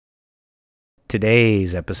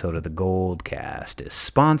Today's episode of the Goldcast is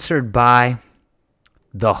sponsored by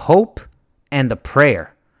the hope and the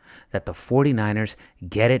prayer that the 49ers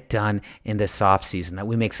get it done in this offseason, that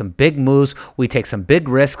we make some big moves, we take some big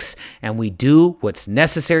risks, and we do what's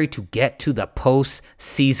necessary to get to the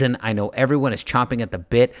postseason. I know everyone is chomping at the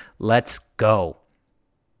bit. Let's go.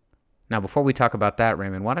 Now, before we talk about that,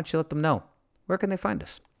 Raymond, why don't you let them know? Where can they find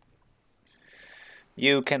us?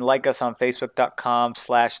 You can like us on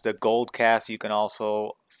Facebook.com/thegoldcast. You can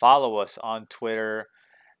also follow us on Twitter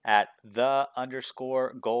at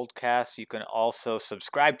 _Goldcast. You can also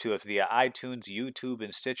subscribe to us via iTunes, YouTube,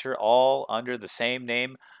 and Stitcher, all under the same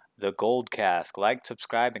name, The Goldcast. Like,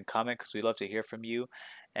 subscribe, and comment because we love to hear from you.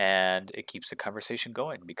 And it keeps the conversation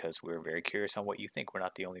going because we're very curious on what you think. We're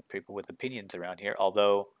not the only people with opinions around here,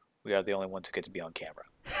 although we are the only ones who get to be on camera.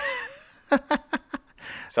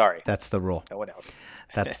 Sorry. That's the rule. No one else.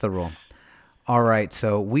 That's the rule. All right,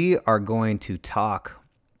 so we are going to talk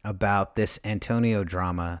about this Antonio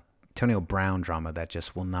Brown drama that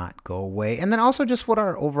just will not go away. And then also just what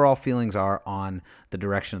our overall feelings are on the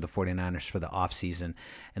direction of the 49ers for the offseason.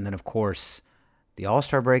 And then, of course, the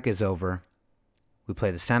All-Star break is over. We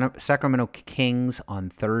play the Sacramento Kings on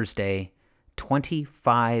Thursday.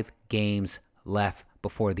 25 games left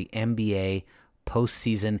before the NBA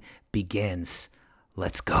postseason begins.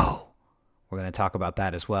 Let's go. We're going to talk about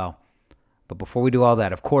that as well. But before we do all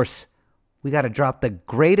that, of course, we got to drop the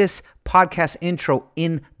greatest podcast intro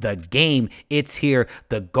in the game. It's here,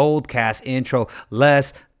 the Goldcast intro.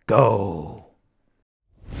 Let's go.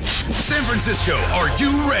 San Francisco, are you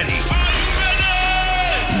ready?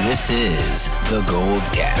 This is the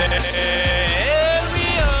Goldcast.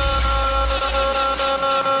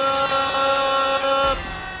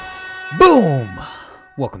 Boom!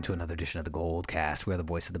 Welcome to another edition of the Goldcast. We are the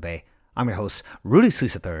voice of the Bay. I'm your host, Rudy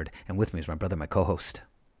Solis III, and with me is my brother, my co-host,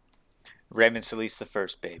 Raymond Solis the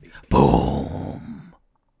first, baby. Boom!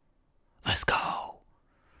 Let's go. All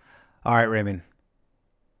right, Raymond.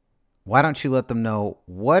 Why don't you let them know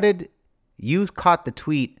you caught the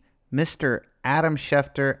tweet, Mr. Adam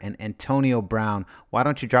Schefter and Antonio Brown. Why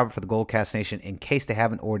don't you drop it for the Goldcast Nation in case they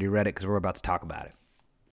haven't already read it, because we're about to talk about it.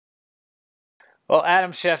 Well,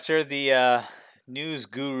 Adam Schefter, the news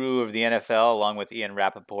guru of the NFL, along with Ian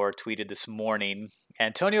Rappaport, tweeted this morning,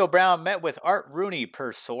 Antonio Brown met with Art Rooney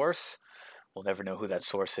per source. We'll never know who that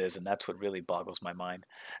source is, and that's what really boggles my mind.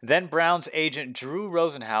 Then Brown's agent Drew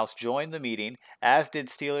Rosenhaus joined the meeting, as did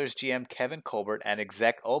Steelers GM Kevin Colbert and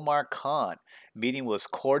exec Omar Khan. Meeting was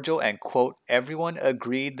cordial and, quote, everyone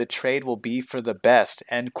agreed the trade will be for the best,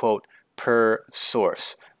 end quote, per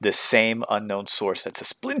source. The same unknown source. That's a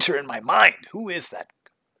splinter in my mind. Who is that?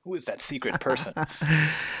 Who is that secret person?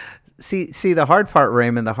 See, the hard part,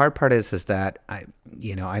 Raymond, the hard part is that I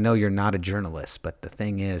know you're not a journalist, but the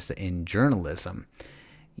thing is, in journalism,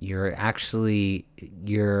 your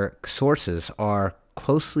sources are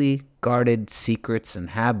closely guarded secrets and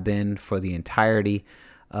have been for the entirety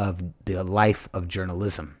of the life of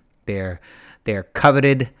journalism. They're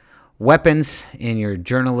coveted weapons in your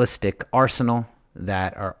journalistic arsenal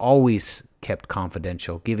that are always kept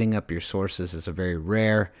confidential. Giving up your sources is a very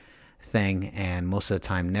rare thing, and most of the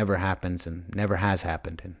time never happens and never has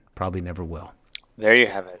happened and probably never will. There you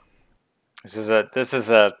have it. This is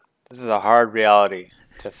a hard reality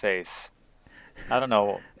to face. I don't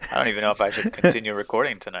even know if I should continue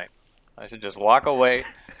recording tonight. I should just walk away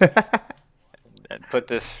and put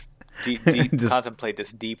this contemplate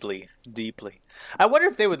this deeply. I wonder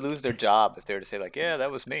if they would lose their job if they were to say, like, yeah, that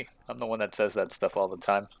was me. I'm the one that says that stuff all the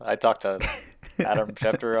time. I talk to Adam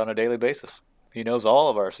Schefter on a daily basis. He knows all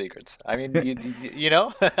of our secrets. I mean, you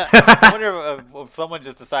know? I wonder if someone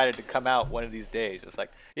just decided to come out one of these days. It's like,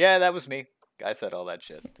 yeah, that was me. I said all that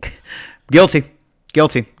shit. Guilty.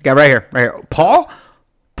 Guy right here. Paul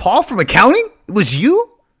from accounting? It was you?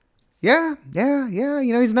 Yeah.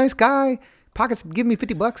 You know, he's a nice guy. Pockets give me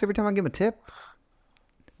 $50 every time I give him a tip.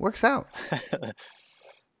 Works out.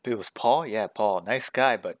 It was Paul? Yeah, Paul. Nice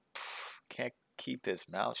guy, but can't keep his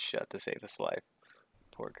mouth shut to save his life.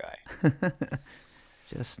 Poor guy.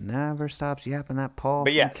 Just never stops yapping that Paul.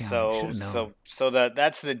 But yeah, so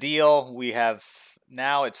that's the deal. We have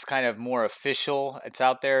now. It's kind of more official. It's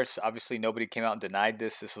out there. So obviously, nobody came out and denied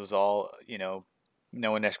this. This was all, no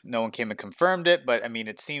one came and confirmed it. But I mean,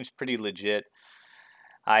 it seems pretty legit.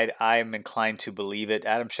 I'm inclined to believe it.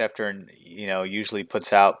 Adam Schefter, usually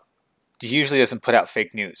doesn't put out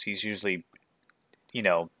fake news. He's usually,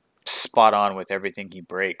 spot on with everything he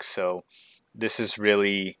breaks. So this is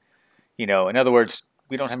really, in other words,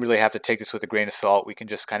 we don't really have to take this with a grain of salt. We can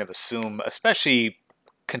just kind of assume, especially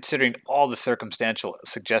considering all the circumstantial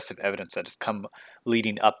suggestive evidence that has come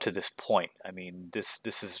leading up to this point. I mean, this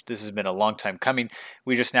has been a long time coming.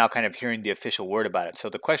 We're just now kind of hearing the official word about it. So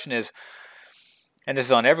the question is, and this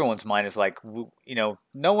is on everyone's mind, is like, no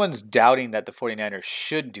one's doubting that the 49ers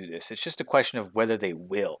should do this. It's just a question of whether they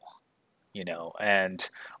will, and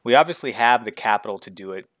we obviously have the capital to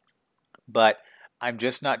do it, but I'm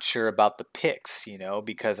just not sure about the picks,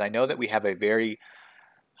 because I know that we have a very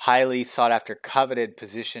highly sought after, coveted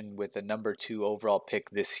position with the number 2 overall pick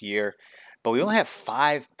this year. But we only have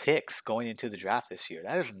 5 picks going into the draft this year.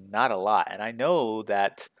 That is not a lot. And I know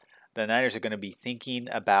that the Niners are going to be thinking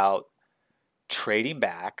about trading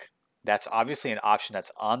back. That's obviously an option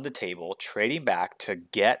that's on the table, trading back to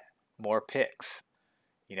get more picks.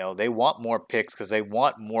 They want more picks because they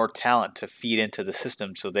want more talent to feed into the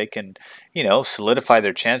system so they can, solidify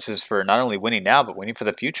their chances for not only winning now, but winning for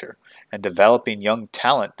the future and developing young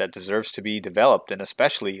talent that deserves to be developed, and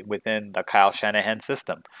especially within the Kyle Shanahan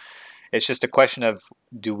system. It's just a question of,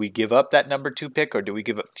 do we give up that number 2 pick, or do we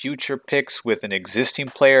give up future picks with an existing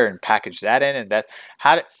player and package that in? And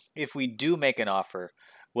if we do make an offer,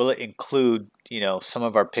 will it include, some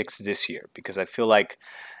of our picks this year? Because I feel like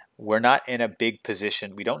we're not in a big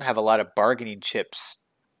position. We don't have a lot of bargaining chips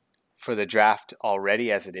for the draft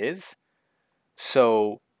already as it is.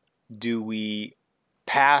 So do we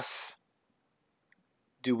pass?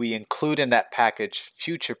 Do we include in that package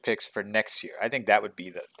future picks for next year? I think that would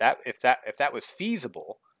be if that was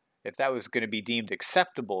feasible, if that was going to be deemed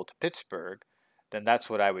acceptable to Pittsburgh, then that's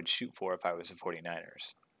what I would shoot for if I was the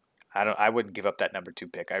 49ers. I wouldn't give up that number 2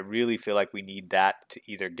 pick. I really feel like we need that to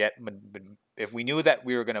either get, if we knew that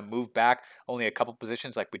we were going to move back only a couple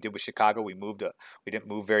positions like we did with Chicago, we didn't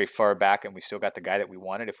move very far back and we still got the guy that we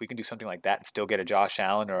wanted. If we can do something like that and still get a Josh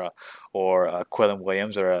Allen or a Quillen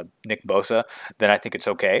Williams or a Nick Bosa, then I think it's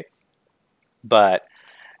okay. But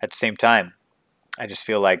at the same time, I just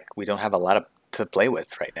feel like we don't have a lot to play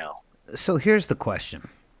with right now. So here's the question.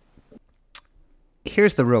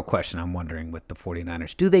 Here's the real question I'm wondering with the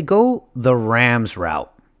 49ers. Do they go the Rams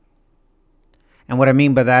route? And what I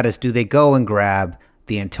mean by that is, do they go and grab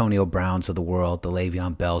the Antonio Browns of the world, the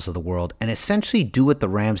Le'Veon Bells of the world, and essentially do what the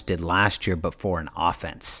Rams did last year but for an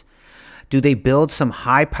offense? Do they build some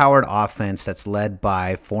high-powered offense that's led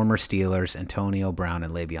by former Steelers Antonio Brown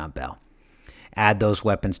and Le'Veon Bell? Add those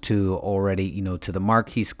weapons to to the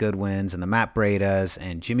Marquise Goodwins and the Matt Breidas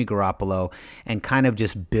and Jimmy Garoppolo, and kind of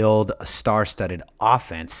just build a star-studded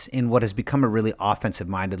offense in what has become a really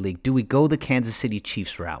offensive-minded league. Do we go the Kansas City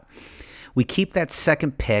Chiefs route? We keep that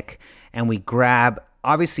second pick and we grab,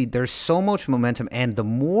 obviously there's so much momentum, and the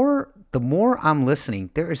more I'm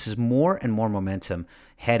listening, there is more and more momentum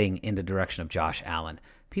heading in the direction of Josh Allen.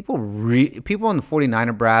 People in the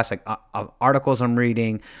 49er brass, like articles I'm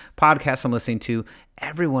reading, podcasts I'm listening to,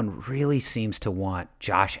 everyone really seems to want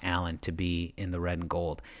Josh Allen to be in the red and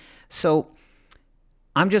gold. So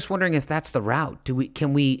I'm just wondering if that's the route.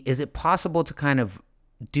 Is it possible to kind of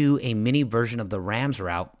do a mini version of the Rams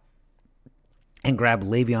route and grab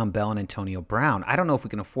Le'Veon Bell and Antonio Brown? I don't know if we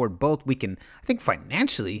can afford both. I think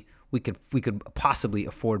financially we could possibly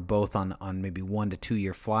afford both on maybe 1 to 2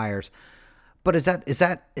 year flyers. But is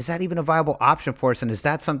that even a viable option for us? And is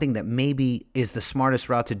that something that maybe is the smartest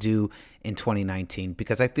route to do in 2019?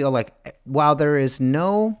 Because I feel like while there is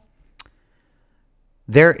no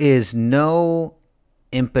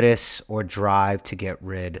impetus or drive to get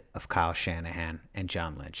rid of Kyle Shanahan and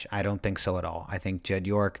John Lynch. I don't think so at all. I think Jed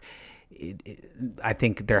York, I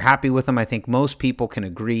think they're happy with him. I think most people can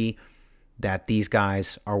agree that these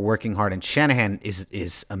guys are working hard, and Shanahan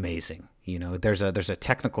is amazing. There's a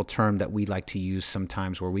technical term that we like to use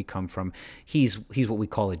sometimes where we come from. He's what we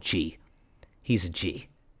call a G. He's a G.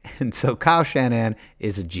 And so Kyle Shanahan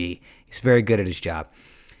is a G. He's very good at his job.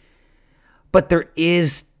 But there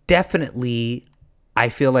is definitely, I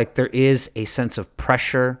feel like there is a sense of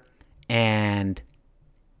pressure and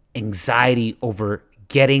anxiety over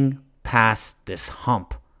getting past this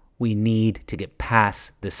hump. We need to get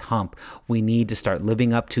past this hump. We need to start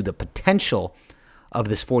living up to the potential of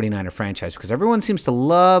this 49er franchise, because everyone seems to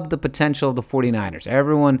love the potential of the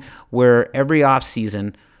 49ers. Where every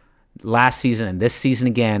offseason, last season and this season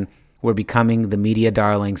again, we're becoming the media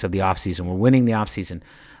darlings of the offseason. We're winning the offseason.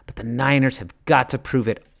 But the Niners have got to prove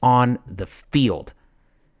it on the field.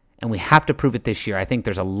 And we have to prove it this year. I think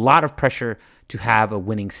there's a lot of pressure to have a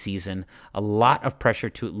winning season, a lot of pressure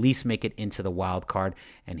to at least make it into the wild card.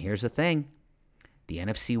 And here's the thing. The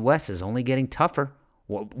NFC West is only getting tougher.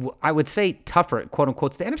 Well, I would say tougher, quote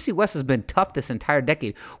unquote. The NFC West has been tough this entire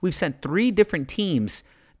decade. We've sent 3 different teams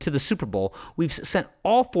to the Super Bowl. We've sent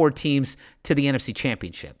all 4 teams to the NFC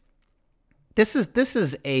Championship. This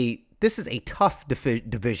is a tough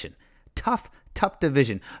division. Tough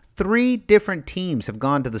division. 3 different teams have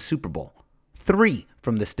gone to the Super Bowl. 3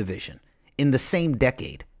 from this division in the same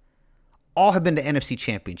decade. All have been to NFC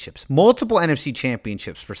championships. Multiple NFC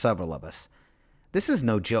championships for several of us. This is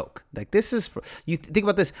no joke. Like, this is, you think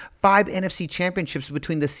about this, 5 NFC championships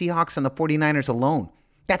between the Seahawks and the 49ers alone.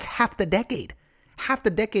 That's half the decade. Half the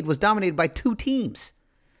decade was dominated by 2 teams.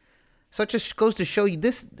 So it just goes to show you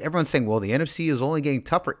this. Everyone's saying, well, the NFC is only getting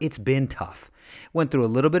tougher. It's been tough. Went through a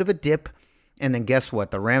little bit of a dip, and then guess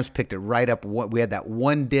what? The Rams picked it right up. We had that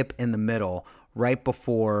one dip in the middle right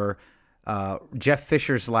before Jeff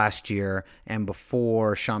Fisher's last year and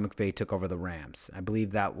before Sean McVay took over the Rams. I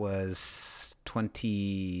believe that was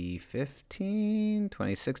 2015,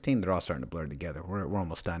 2016. They're all starting to blur together. We're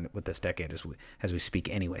almost done with this decade as we speak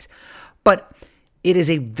anyways. But it is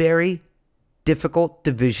a very difficult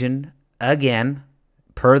division. Again,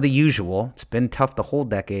 per the usual, it's been tough the whole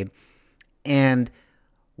decade, and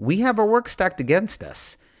we have our work stacked against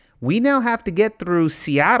us. We now have to get through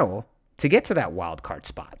Seattle to get to that wild card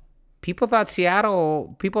spot. People thought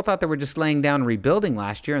they were just laying down and rebuilding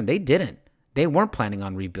last year, and they didn't. They weren't planning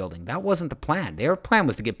on rebuilding. That wasn't the plan. Their plan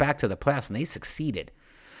was to get back to the playoffs, and they succeeded.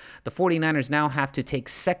 The 49ers now have to take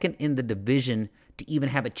second in the division to even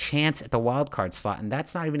have a chance at the wild card slot, and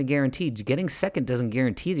that's not even a guarantee. Getting second doesn't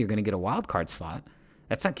guarantee that you're going to get a wild card slot.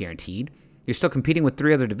 That's not guaranteed. You're still competing with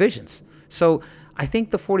 3 other divisions. So I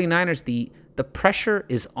think the 49ers, the pressure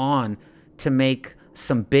is on to make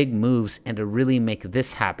some big moves and to really make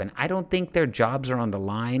this happen. I don't think their jobs are on the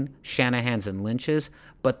line, Shanahan's and Lynch's,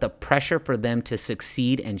 but the pressure for them to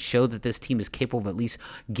succeed and show that this team is capable of at least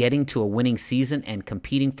getting to a winning season and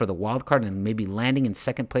competing for the wild card and maybe landing in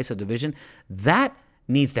second place of division, that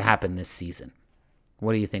needs to happen this season.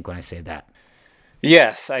 What do you think when I say that?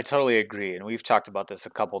 Yes, I totally agree. And we've talked about this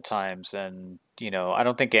a couple times. And, I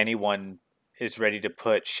don't think anyone is ready to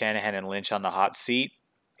put Shanahan and Lynch on the hot seat.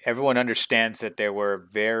 Everyone understands that there were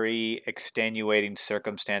very extenuating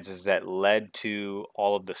circumstances that led to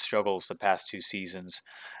all of the struggles the past 2 seasons,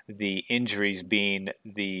 the injuries being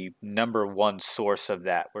the number one source of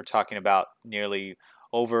that. We're talking about nearly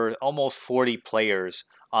over almost 40 players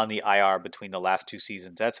on the IR between the last 2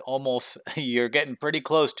 seasons. That's almost, you're getting pretty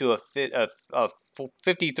close to a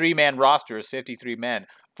 53-man roster is 53 men,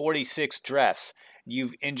 46 dress.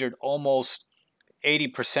 You've injured almost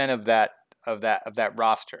 80% of that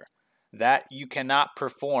roster. That you cannot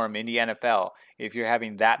perform in the NFL if you're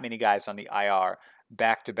having that many guys on the IR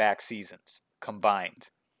back-to-back seasons combined.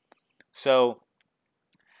 So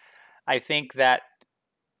I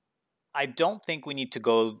don't think we need to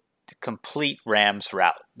go the complete Rams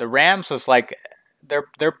route. The Rams was like that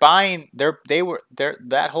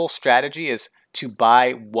whole strategy is to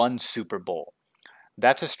buy one Super Bowl.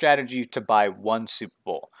 That's a strategy to buy one Super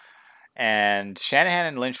Bowl. And Shanahan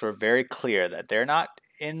and Lynch were very clear that they're not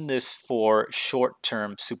in this for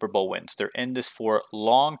short-term Super Bowl wins. They're in this for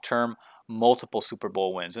long-term multiple Super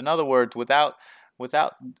Bowl wins. In other words, without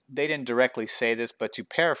they didn't directly say this, but to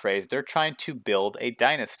paraphrase, they're trying to build a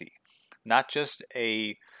dynasty, not just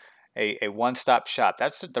a one-stop shop.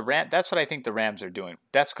 That's what I think the Rams are doing.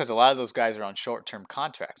 That's because a lot of those guys are on short-term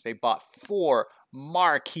contracts. They bought 4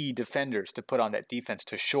 marquee defenders to put on that defense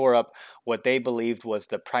to shore up what they believed was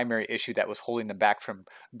the primary issue that was holding them back from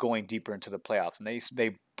going deeper into the playoffs. And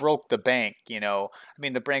they broke the bank, I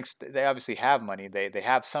mean, the Brinks, they obviously have money. They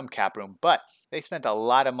have some cap room, but they spent a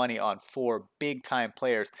lot of money on 4 big-time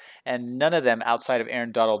players, and none of them outside of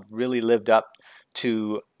Aaron Donald really lived up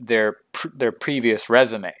to their previous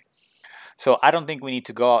resume. So I don't think we need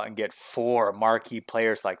to go out and get 4 marquee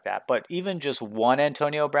players like that. But even just one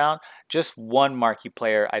Antonio Brown, just one marquee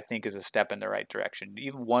player, I think is a step in the right direction.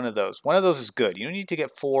 Even one of those is good. You don't need to get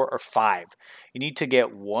 4 or 5. You need to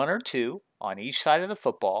get 1 or 2 on each side of the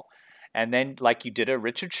football. And then like you did a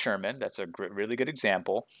Richard Sherman, that's a really good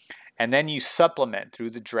example. And then you supplement through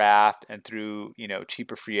the draft and through,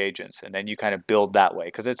 cheaper free agents. And then you kind of build that way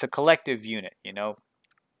because it's a collective unit,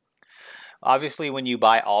 Obviously, when you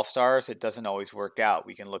buy all-stars, it doesn't always work out.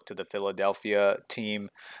 We can look to the Philadelphia team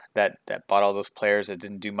that bought all those players that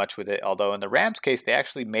didn't do much with it. Although in the Rams case, they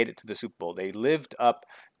actually made it to the Super Bowl. They lived up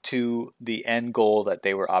to the end goal that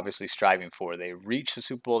they were obviously striving for. They reached the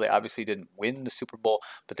Super Bowl. They obviously didn't win the Super Bowl,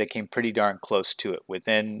 but they came pretty darn close to it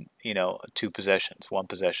within, 1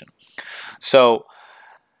 possession. So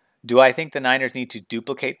do I think the Niners need to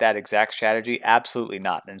duplicate that exact strategy? Absolutely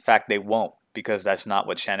not. In fact, they won't, because that's not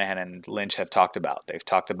what Shanahan and Lynch have talked about. They've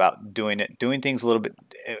talked about doing things a little bit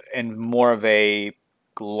in more of a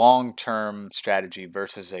long-term strategy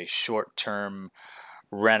versus a short-term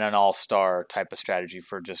rent an all-star type of strategy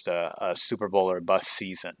for just a Super Bowl or bust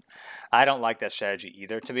season. I don't like that strategy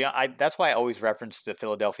either. To be honest, that's why I always reference the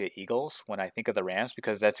Philadelphia Eagles when I think of the Rams,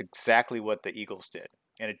 because that's exactly what the Eagles did,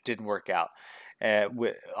 and it didn't work out.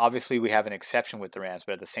 Obviously, we have an exception with the Rams,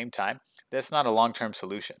 but at the same time, that's not a long-term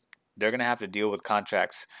solution. They're going to have to deal with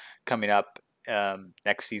contracts coming up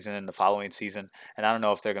next season and the following season, and I don't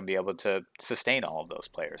know if they're going to be able to sustain all of those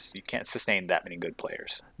players. You can't sustain that many good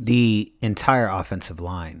players. The entire offensive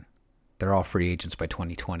line, they're all free agents by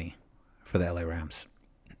 2020 for the LA Rams.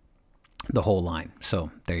 The whole line.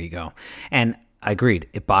 So there you go. And I agreed.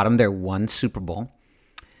 It bottomed their one Super Bowl.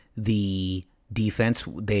 The defense,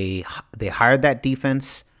 they hired that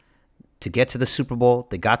defense to get to the Super Bowl.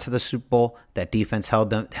 They got to the Super Bowl. That defense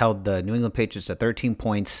held the New England Patriots to 13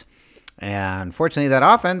 points. And unfortunately, that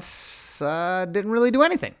offense didn't really do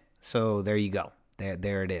anything. So there you go.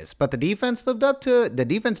 There it is. But the defense lived up to it. The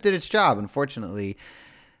defense did its job. Unfortunately,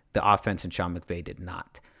 the offense and Sean McVay did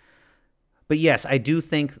not. But yes, I do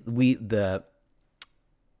think the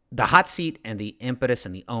hot seat and the impetus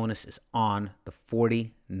and the onus is on the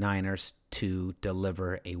 49ers to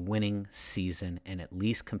deliver a winning season and at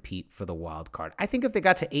least compete for the wild card. I think if they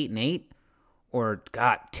got to 8-8 or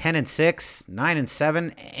got 10-6,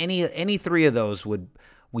 9-7, any three of those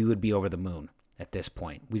we would be over the moon at this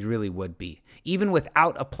point. We really would be. Even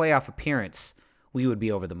without a playoff appearance, we would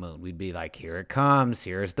be over the moon. We'd be like, here it comes.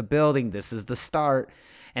 Here's the building. This is the start.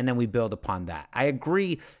 And then we build upon that. I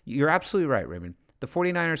agree. You're absolutely right, Raymond. The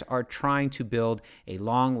 49ers are trying to build a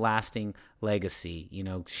long-lasting legacy. You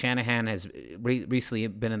know, Shanahan has recently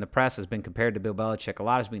been in the press, has been compared to Bill Belichick a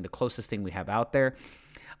lot as being the closest thing we have out there.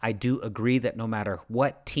 I do agree that no matter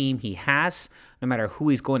what team he has, no matter who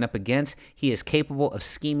he's going up against, he is capable of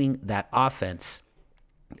scheming that offense.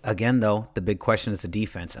 Again, though, the big question is the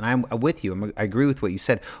defense. And I'm with you. I agree with what you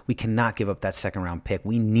said. We cannot give up that second-round pick.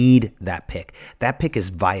 We need that pick. That pick is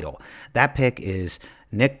vital. That pick is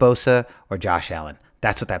Nick Bosa or Josh Allen.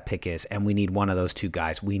 That's what that pick is. And we need one of those two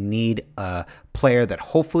guys. We need a player that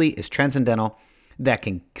hopefully is transcendental, that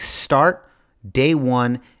can start day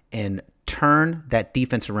one and turn that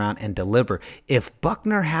defense around and deliver. If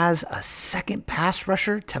Buckner has a second pass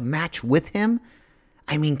rusher to match with him,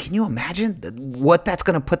 I mean, can you imagine what that's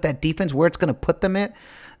going to put that defense, where it's going to put them at?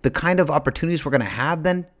 The kind of opportunities we're going to have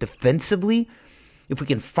then defensively if we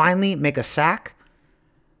can finally make a sack.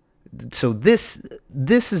 So this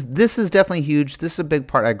is definitely huge. This is a big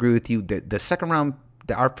part. I agree with you. The second round,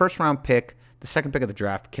 our first round pick, the second pick of the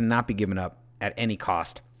draft cannot be given up at any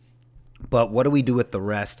cost. But what do we do with the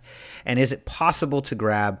rest? And is it possible to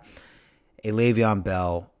grab a Le'Veon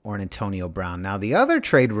Bell or an Antonio Brown? Now, the other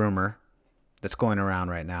trade rumor that's going around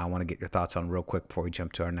right now, I want to get your thoughts on real quick before we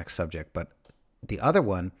jump to our next subject. But the other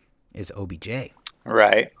one is OBJ.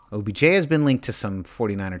 Right. OBJ has been linked to some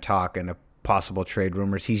 49er talk and a possible trade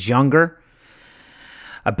rumors. He's younger,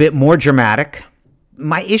 a bit more dramatic.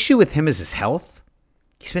 My issue with him is his health.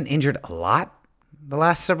 He's been injured a lot the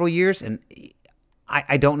last several years, and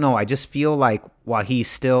I don't know. I just feel like while he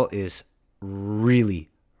still is really,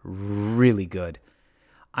 really good,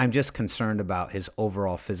 I'm just concerned about his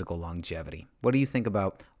overall physical longevity. What do you think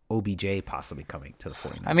about OBJ possibly coming to the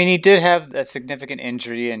 49ers? I mean, he did have a significant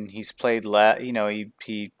injury, and he's played.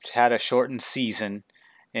 He had a shortened season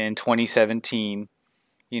in 2017.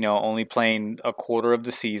 Only playing a quarter of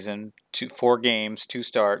the season, 4 games, 2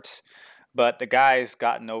 starts. But the guy's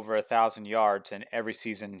gotten over 1,000 yards in every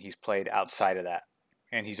season he's played outside of that,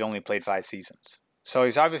 and he's only played 5 seasons. So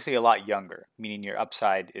he's obviously a lot younger, meaning your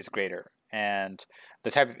upside is greater. And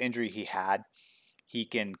the type of injury he had, he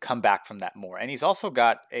can come back from that more. And he's also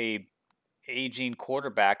got a aging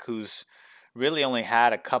quarterback who's really only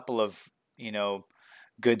had a couple of,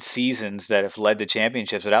 good seasons that have led to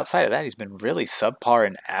championships. But outside of that, he's been really subpar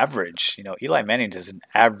and average. Eli Manning is an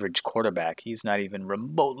average quarterback. He's not even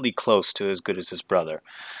remotely close to as good as his brother.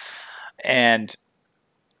 And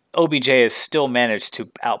OBJ has still managed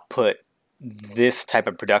to output this type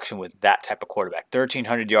of production with that type of quarterback.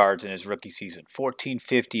 1,300 yards in his rookie season,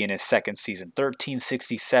 1,450 in his second season,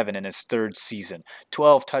 1,367 in his third season,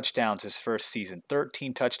 12 touchdowns his first season,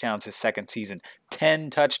 13 touchdowns his second season, 10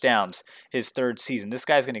 touchdowns his third season. This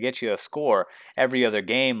guy's going to get you a score every other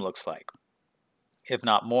game, looks like, if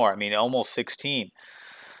not more. I mean, almost 16.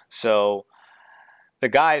 So the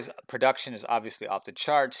guy's production is obviously off the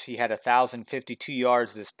charts. He had 1,052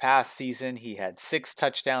 yards this past season. He had 6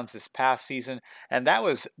 touchdowns this past season. And that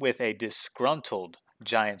was with a disgruntled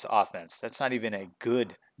Giants offense. That's not even a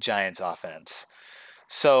good Giants offense.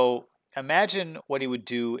 So imagine what he would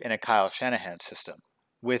do in a Kyle Shanahan system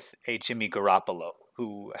with a Jimmy Garoppolo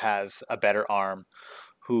who has a better arm,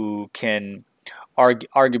 who can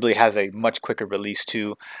arguably has a much quicker release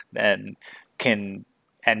too, and can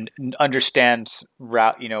and understands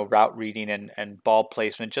route reading and ball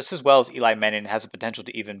placement just as well as Eli Manning. Has the potential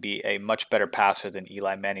to even be a much better passer than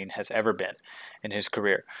Eli Manning has ever been in his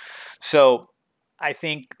career. So I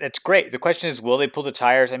think that's great. The question is, will they pull the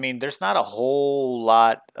tires? I mean, there's not a whole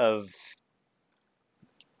lot of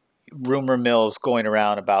rumor mills going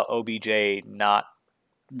around about OBJ not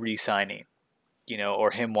re-signing,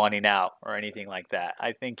 or him wanting out or anything like that.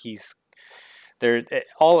 I think he's there.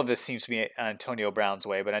 All of this seems to be Antonio Brown's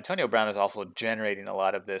way, but Antonio Brown is also generating a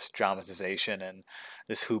lot of this dramatization and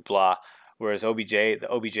this hoopla, whereas the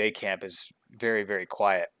OBJ camp is very, very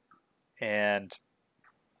quiet.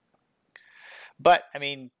 But I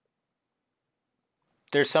mean,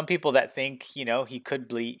 there's some people that think, he could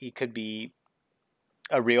be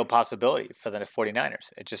a real possibility for the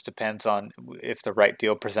 49ers. It just depends on if the right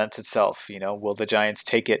deal presents itself. Will the Giants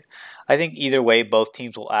take it? I think either way, both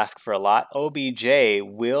teams will ask for a lot. OBJ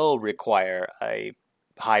will require a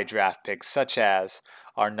high draft pick, such as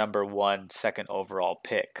our number 1 second overall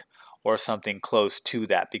pick or something close to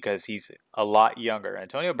that, because he's a lot younger.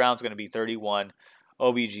 Antonio Brown's going to be 31.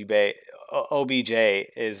 OBJ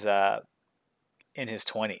is in his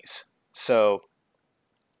 20s. So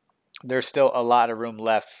there's still a lot of room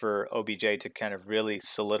left for OBJ to kind of really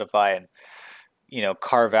solidify and,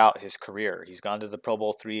 carve out his career. He's gone to the Pro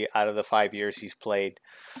Bowl 3 out of the 5 years he's played.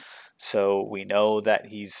 So we know that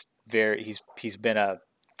he's been a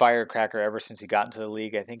firecracker ever since he got into the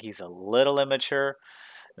league. I think he's a little immature.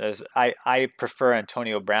 I prefer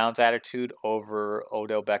Antonio Brown's attitude over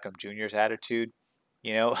Odell Beckham Jr.'s attitude.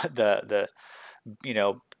 The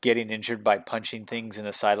getting injured by punching things in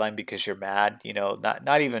the sideline because you're mad.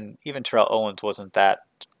 Not even Terrell Owens wasn't that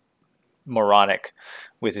moronic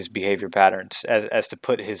with his behavior patterns as to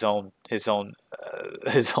put his own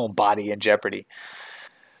body in jeopardy.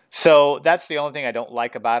 So that's the only thing I don't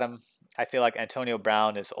like about him. I feel like Antonio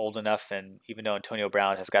Brown is old enough, and even though Antonio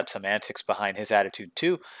Brown has got some antics behind his attitude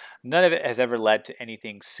too, none of it has ever led to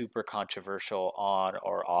anything super controversial on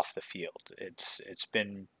or off the field. It's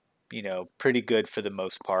been pretty good for the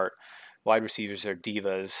most part. Wide receivers are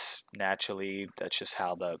divas naturally. That's just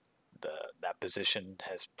how that position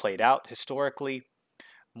has played out historically.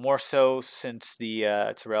 More so since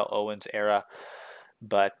the Terrell Owens era,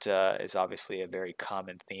 but is obviously a very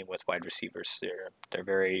common theme with wide receivers. They're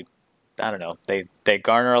very, I don't know, they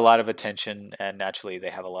garner a lot of attention, and naturally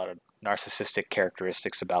they have a lot of narcissistic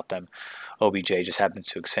characteristics about them. OBJ just happens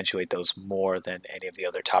to accentuate those more than any of the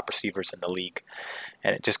other top receivers in the league,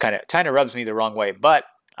 and it just kind of rubs me the wrong way. But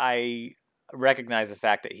I recognize the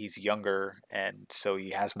fact that he's younger, and so he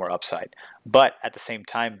has more upside. But at the same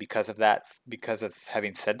time, because of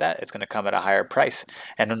having said that, it's going to come at a higher price,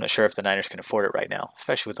 and I'm not sure if the Niners can afford it right now,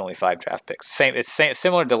 especially with only 5 draft picks.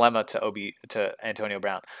 Similar dilemma to Antonio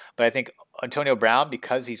Brown, but I think Antonio Brown,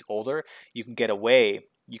 because he's older, you can get away.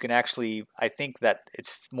 You can actually, I think that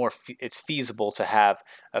it's feasible to have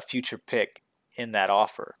a future pick in that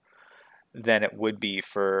offer than it would be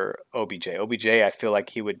for OBJ. OBJ, I feel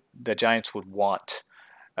like the Giants would want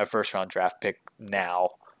a first round draft pick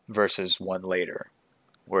now versus one later.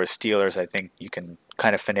 Whereas Steelers, I think you can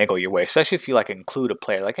kind of finagle your way, especially if you include a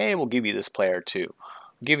player like, hey, we'll give you this player too.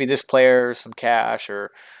 We'll give you this player, some cash, or a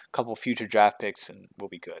couple future draft picks, and we'll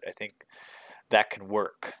be good. I think that can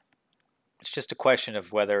work. It's just a question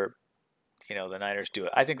of whether, the Niners do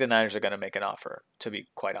it. I think the Niners are going to make an offer, to be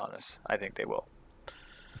quite honest. I think they will.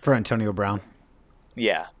 For Antonio Brown?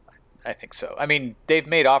 Yeah, I think so. I mean, they've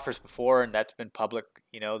made offers before, and that's been public.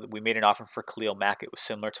 We made an offer for Khalil Mack. It was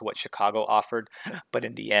similar to what Chicago offered, but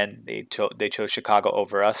in the end, they chose Chicago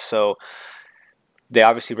over us. So they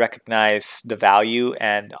obviously recognize the value,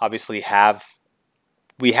 and obviously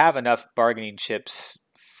we have enough bargaining chips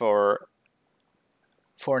for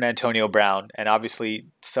an Antonio Brown, and obviously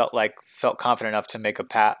felt confident enough to make a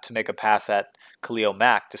pass at Khalil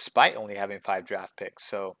Mack, despite only having 5 draft picks.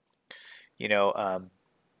 So,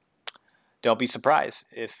 don't be surprised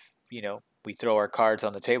if we throw our cards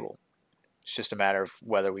on the table. It's just a matter of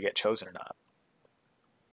whether we get chosen or not.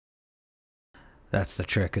 That's the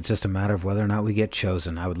trick. It's just a matter of whether or not we get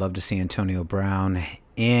chosen. I would love to see Antonio Brown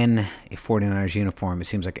in a 49ers uniform. It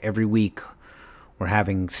seems like every week we're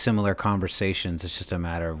having similar conversations. It's just a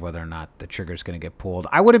matter of whether or not the trigger's going to get pulled.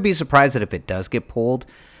 I wouldn't be surprised that if it does get pulled,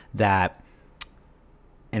 and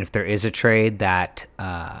if there is a trade, that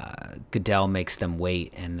Goodell makes them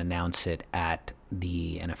wait and announce it at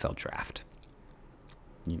the NFL draft.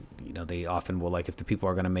 They often will, if the people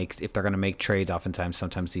are going to make, if they're going to make trades,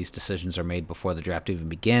 sometimes these decisions are made before the draft even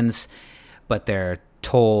begins. but they're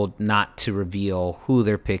told not to reveal who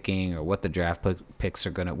they're picking or what the draft picks are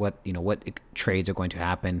gonna, what trades are going to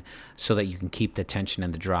happen, so that you can keep the tension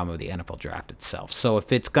and the drama of the NFL draft itself. So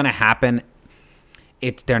if it's gonna happen,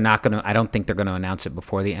 they're not gonna. I don't think they're gonna announce it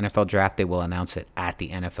before the NFL draft. They will announce it at the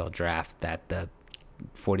NFL draft that the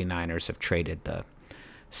 49ers have traded the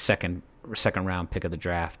second round pick of the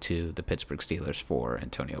draft to the Pittsburgh Steelers for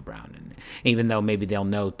Antonio Brown. And even though maybe they'll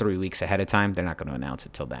know 3 weeks ahead of time, they're not going to announce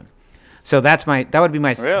it till then. So that would be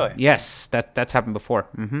my Really? Yes, that's happened before.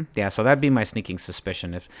 Yeah, so that'd be my sneaking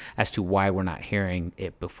suspicion as to why we're not hearing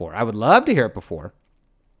it before. I would love to hear it before,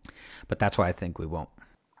 but that's why I think we won't.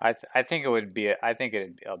 I think it would be. I think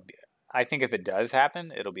if it does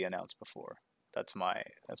happen, it'll be announced before. That's my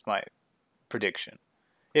prediction.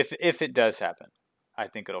 If it does happen, I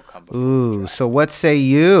think it'll come before. Ooh, so what say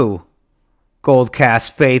you,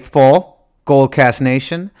 Goldcast faithful? Goldcast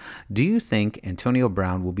Nation, do you think Antonio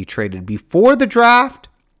Brown will be traded before the draft,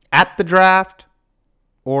 at the draft,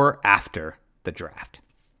 or after the draft?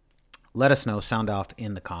 Let us know. Sound off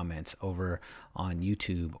in the comments over on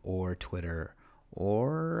YouTube or Twitter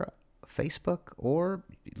or Facebook, or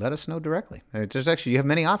let us know directly. There's actually, you have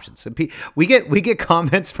many options. We get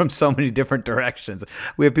comments from so many different directions.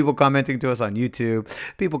 We have people commenting to us on YouTube,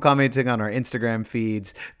 people commenting on our Instagram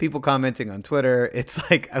feeds, people commenting on Twitter. It's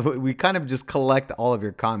like we kind of just collect all of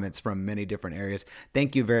your comments from many different areas.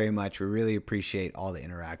 Thank you very much. We really appreciate all the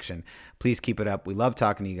interaction. Please keep it up. We love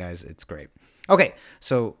talking to you guys. It's great. Okay,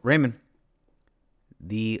 so Raymond,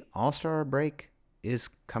 the All-Star break is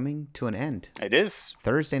coming to an end. It is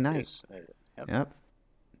Thursday night. Yep.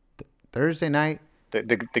 Thursday night. The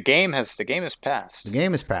game has passed. The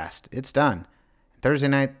game is passed. It's done. Thursday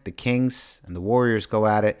night, the Kings and the Warriors go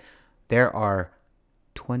at it. There are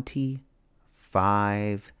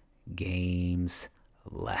 25 games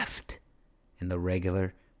left in the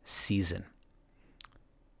regular season.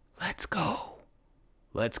 Let's go.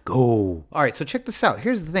 All right, so check this out.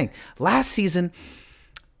 Here's the thing. Last season,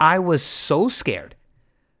 I was so scared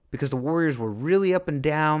because the Warriors were really up and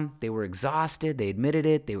down. They were exhausted. They admitted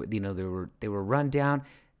it. They were run down.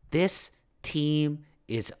 This team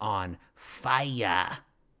is on fire.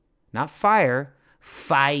 Not fire,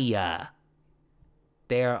 fire.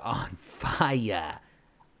 They're on fire.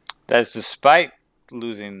 That's despite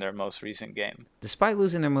losing their most recent game.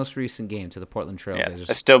 To the Portland Trailblazers. Yeah,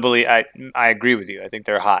 I still believe. I agree with you. I think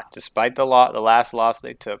they're hot, despite the last loss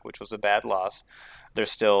they took, which was a bad loss. They're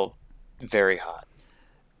still very hot.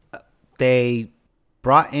 They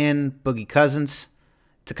brought in Boogie Cousins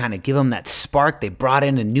to kind of give them that spark. They brought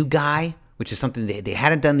in a new guy, which is something they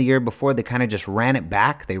hadn't done the year before. They kind of just ran it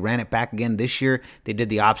back. They ran it back again this year. They did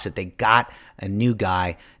the opposite. They got a new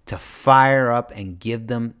guy to fire up and give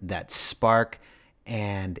them that spark,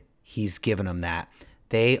 and he's given them that.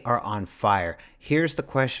 They are on fire. Here's the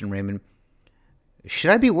question, Raymond.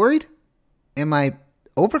 Should I be worried? Am I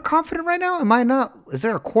overconfident right now? Am I not? Is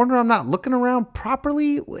there a corner I'm not looking around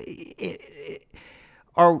properly?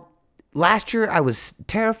 Or last year I was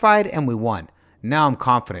terrified and we won. Now I'm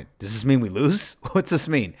confident. Does this mean we lose? What's this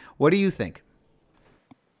mean? What do you think?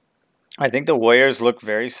 I think the Warriors look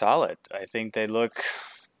very solid. I think they look,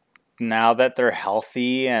 now that they're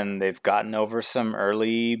healthy and they've gotten over some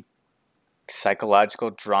early psychological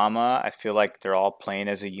drama, I feel like they're all playing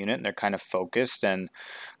as a unit and they're kind of focused and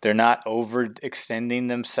they're not overextending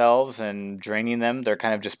themselves and draining them. They're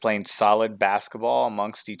kind of just playing solid basketball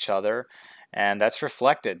amongst each other, and that's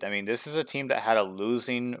reflected. I mean, this is a team that had a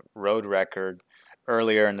losing road record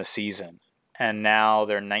earlier in the season, and now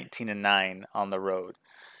they're 19-9 on the road,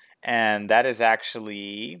 and that is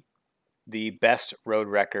actually the best road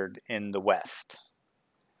record in the West,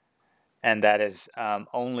 and that is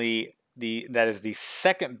that is the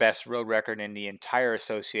second best road record in the entire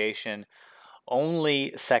association,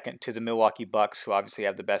 only second to the Milwaukee Bucks, who obviously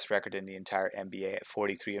have the best record in the entire NBA at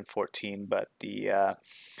 43-14. But the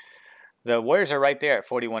Warriors are right there at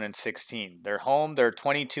 41-16. They're home. They're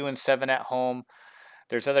 22-7 at home.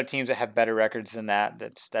 There's other teams that have better records than that.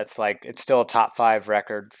 That's like, it's still a top 5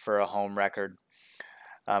 record for a home record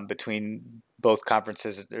between both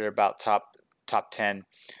conferences. They're about top 10.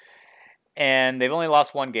 And they've only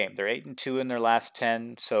lost one game. They're 8-2 in their last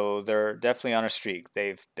 10, so they're definitely on a streak.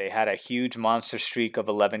 They had a huge monster streak of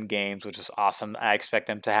 11 games, which is awesome. I expect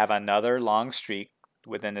them to have another long streak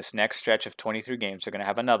within this next stretch of 23 games. They're going to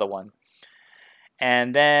have another one.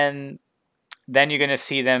 And then you're going to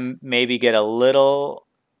see them maybe get a little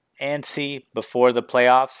antsy before the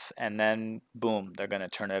playoffs, and then boom, they're going to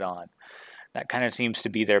turn it on. That kind of seems to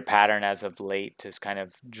be their pattern as of late, is kind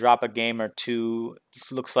of drop a game or two.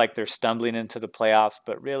 It looks like they're stumbling into the playoffs,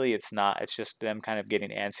 but really it's not. It's just them kind of getting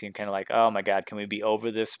antsy and kind of like, oh my God, can we be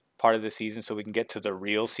over this part of the season so we can get to the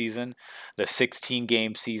real season, the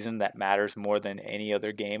 16-game season that matters more than any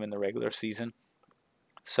other game in the regular season.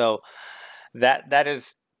 So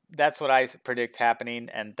that's what I predict happening,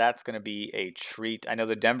 and that's going to be a treat. I know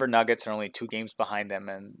the Denver Nuggets are only 2 games behind them,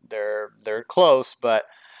 and they're close, but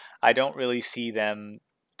I don't really see them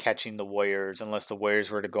catching the Warriors unless the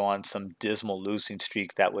Warriors were to go on some dismal losing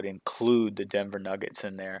streak that would include the Denver Nuggets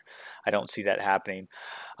in there. I don't see that happening.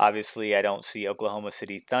 Obviously, I don't see Oklahoma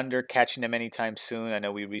City Thunder catching them anytime soon. I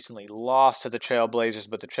know we recently lost to the Trailblazers,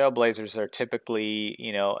 but the Trailblazers are typically,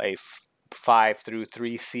 a 5 through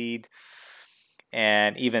 3 seed,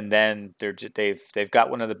 and even then, they've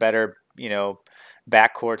got one of the better,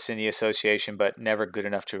 backcourts in the association, but never good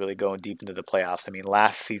enough to really go deep into the playoffs. I mean,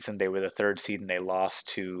 last season they were the 3rd seed and they lost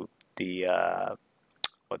to the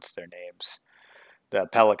what's their names, the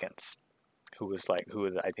Pelicans, who was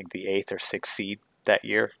I think the 8th or 6th seed that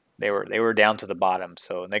year. They were down to the bottom,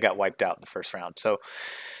 so and they got wiped out in the first round. So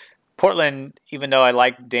Portland, even though I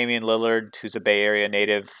like Damian Lillard, who's a Bay Area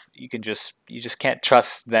native, you just can't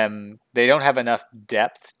trust them. They don't have enough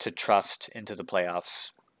depth to trust into the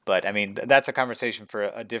playoffs. But I mean, that's a conversation for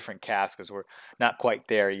a different cast because we're not quite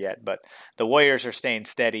there yet. But the Warriors are staying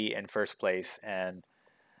steady in first place, and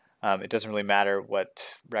it doesn't really matter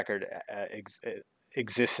what record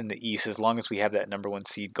exists in the East as long as we have that number 1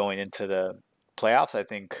 seed going into the playoffs. I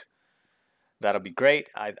think that'll be great.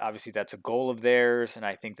 Obviously, that's a goal of theirs, and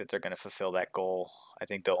I think that they're going to fulfill that goal. I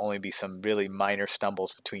think there'll only be some really minor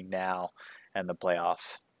stumbles between now and the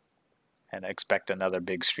playoffs, and I expect another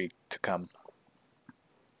big streak to come.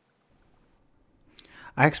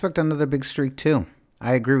 I expect another big streak too.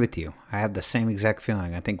 I agree with you. I have the same exact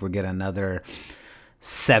feeling. I think we'll get another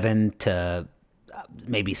 7 to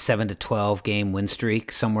 12 game win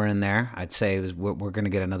streak somewhere in there. I'd say we're going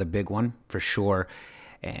to get another big one for sure.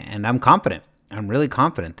 And I'm confident. I'm really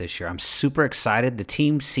confident this year. I'm super excited. The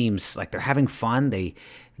team seems like they're having fun. They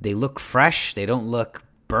look fresh. They don't look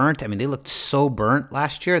burnt. I mean, they looked so burnt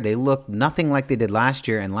last year. They looked nothing like they did last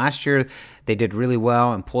year. And last year they did really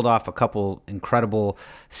well and pulled off a couple incredible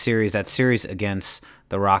series. That series against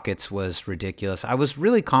the Rockets was ridiculous. I was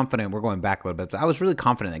really confident. We're going back a little bit, but I was really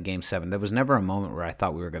confident in Game 7. There was never a moment where I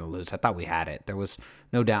thought we were going to lose. I thought we had it. There was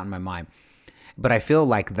no doubt in my mind. But I feel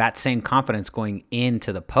like that same confidence going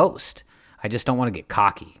into the post. I just don't want to get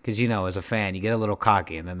cocky because, as a fan, you get a little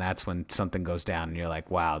cocky, and then that's when something goes down, and you're like,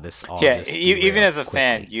 wow, this all just even as a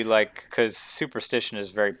quickly. fan, because superstition is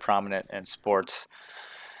very prominent in sports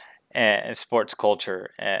and sports culture,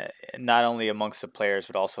 not only amongst the players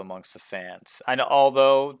but also amongst the fans. I know,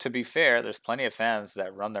 although to be fair, there's plenty of fans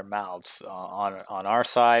that run their mouths on our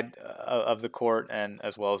side of the court and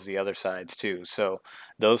as well as the other sides too. So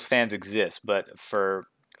those fans exist, but for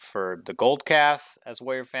the Gold Cast as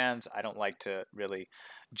Warrior fans, I don't like to really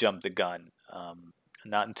jump the gun.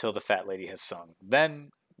 Not until the fat lady has sung. Then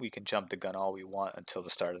we can jump the gun all we want until the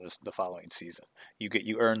start of the following season.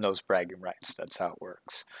 You earn those bragging rights. That's how it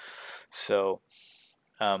works. So,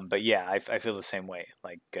 but yeah, I feel the same way.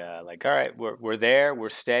 Like all right, we're there, we're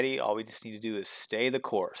steady. All we just need to do is stay the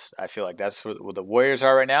course. I feel like that's where the Warriors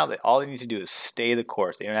are right now. That all they need to do is stay the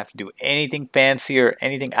course. They don't have to do anything fancy or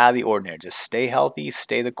anything out of the ordinary. Just stay healthy,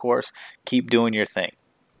 stay the course, keep doing your thing.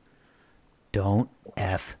 Don't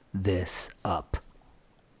F this up.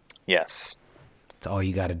 Yes. That's all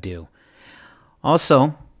you got to do.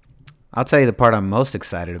 Also, I'll tell you the part I'm most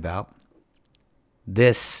excited about.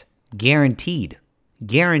 This guaranteed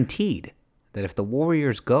that if the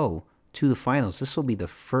Warriors go to the finals, this will be the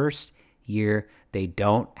first year they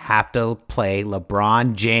don't have to play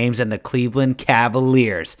LeBron James and the Cleveland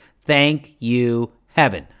Cavaliers. Thank you,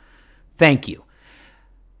 heaven. Thank you.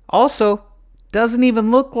 Also, doesn't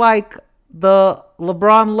even look like the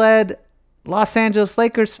LeBron-led Los Angeles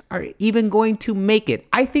Lakers are even going to make it.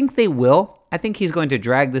 I think they will. I think he's going to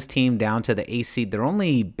drag this team down to the 8th seed. They're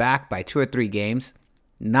only back by 2 or 3 games.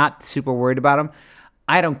 Not super worried about them.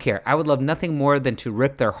 I don't care. I would love nothing more than to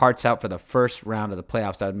rip their hearts out for the first round of the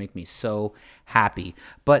playoffs. That would make me so happy.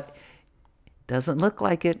 But doesn't look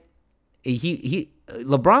like it.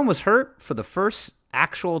 LeBron was hurt for the first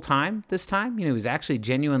actual time this time. He was actually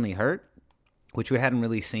genuinely hurt, which we hadn't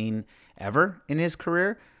really seen ever in his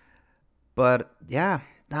career. But yeah,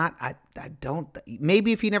 I don't.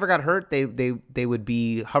 Maybe if he never got hurt, they would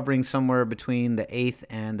be hovering somewhere between the 8th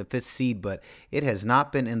and the 5th seed. But it has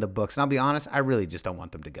not been in the books. And I'll be honest, I really just don't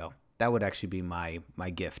want them to go. That would actually be my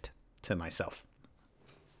gift to myself.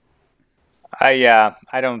 I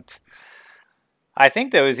don't. I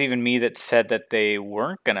think that was even me that said that they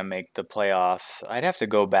weren't going to make the playoffs. I'd have to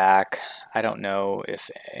go back. I don't know if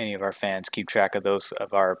any of our fans keep track of those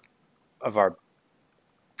of our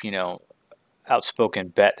you know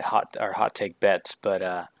outspoken hot take bets, but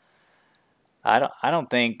I don't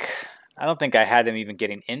think I had them even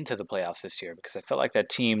getting into the playoffs this year because I felt like that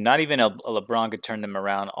team, not even a LeBron could turn them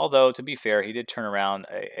around. Although to be fair, he did turn around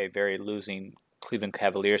a very losing Cleveland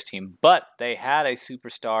Cavaliers team, but they had a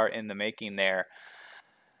superstar in the making there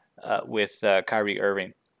with Kyrie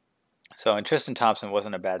Irving. So, and Tristan Thompson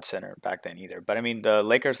wasn't a bad center back then either. But I mean, the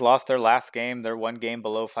Lakers lost their last game. They're one game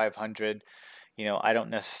below 500. I don't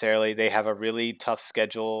necessarily. They have a really tough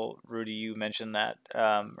schedule. Rudy, you mentioned that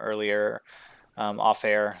earlier off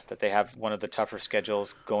air that they have one of the tougher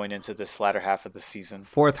schedules going into this latter half of the season.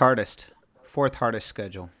 Fourth hardest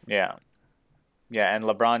schedule. Yeah, yeah, and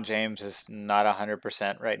LeBron James is not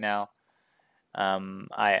 100% right now.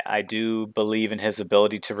 I do believe in his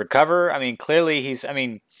ability to recover. I mean, clearly he's. I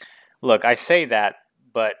mean, look, I say that,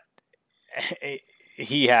 but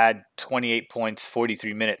he had 28 points,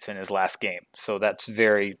 43 minutes in his last game. So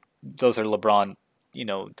those are LeBron,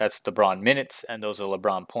 that's LeBron minutes and those are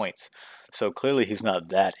LeBron points. So clearly he's not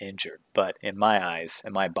that injured. But in my eyes,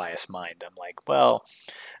 in my biased mind, I'm like, well,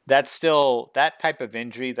 that's still that type of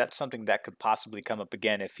injury. That's something that could possibly come up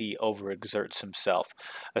again if he overexerts himself,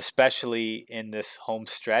 especially in this home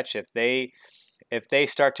stretch. If they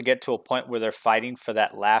start to get to a point where they're fighting for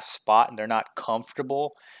that last spot and they're not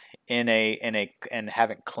comfortable and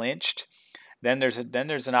haven't clinched, then there's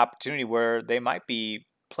an opportunity where they might be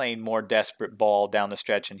playing more desperate ball down the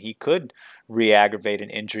stretch, and he could re-aggravate an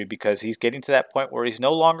injury because he's getting to that point where he's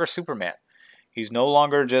no longer Superman. He's no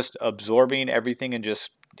longer just absorbing everything and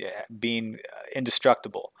just being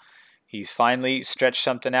indestructible. He's finally stretched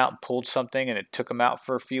something out and pulled something, and it took him out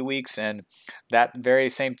for a few weeks. And that very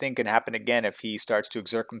same thing can happen again if he starts to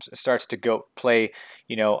starts to go play,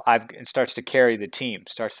 starts to carry the team,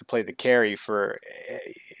 starts to play the carry for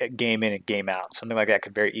a game in and game out. Something like that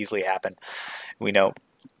could very easily happen. We know.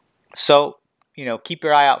 So, keep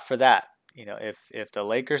your eye out for that. If the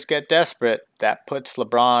Lakers get desperate, that puts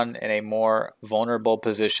LeBron in a more vulnerable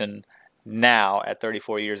position now at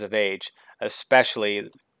 34 years of age, especially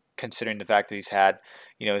considering the fact that he's had,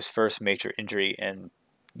 his first major injury in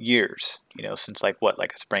years, since like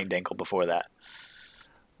a sprained ankle before that.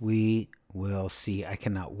 We will see. I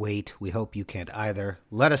cannot wait. We hope you can't either.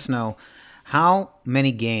 Let us know, how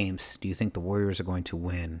many games do you think the Warriors are going to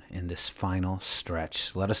win in this final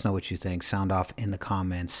stretch? Let us know what you think. Sound off in the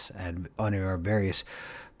comments and under our various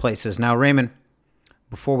places. Now, Raymond,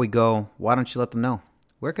 before we go, why don't you let them know?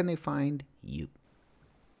 Where can they find you?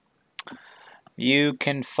 You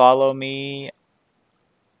can follow me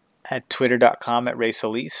at twitter.com at Ray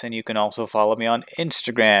Solis, and you can also follow me on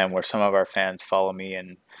Instagram, where some of our fans follow me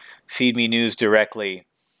and feed me news directly,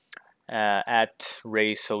 at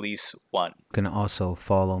Ray Solis1. You can also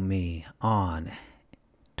follow me on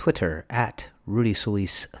Twitter at Rudy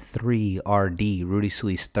Solis 3RD, Rudy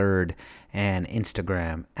Solis 3rd, and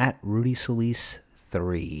Instagram at Rudy Solis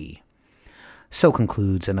 3. So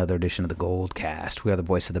concludes another edition of the Gold Cast. We are the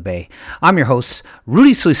voice of the Bay. I'm your host,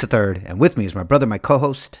 Rudy Solis III, and with me is my brother, my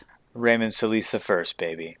co-host, Raymond Solis I,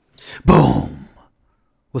 baby. Boom!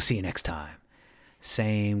 We'll see you next time.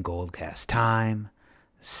 Same Gold Cast time,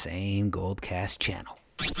 same Gold Cast channel.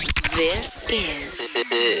 This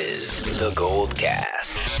is the Gold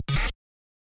Cast.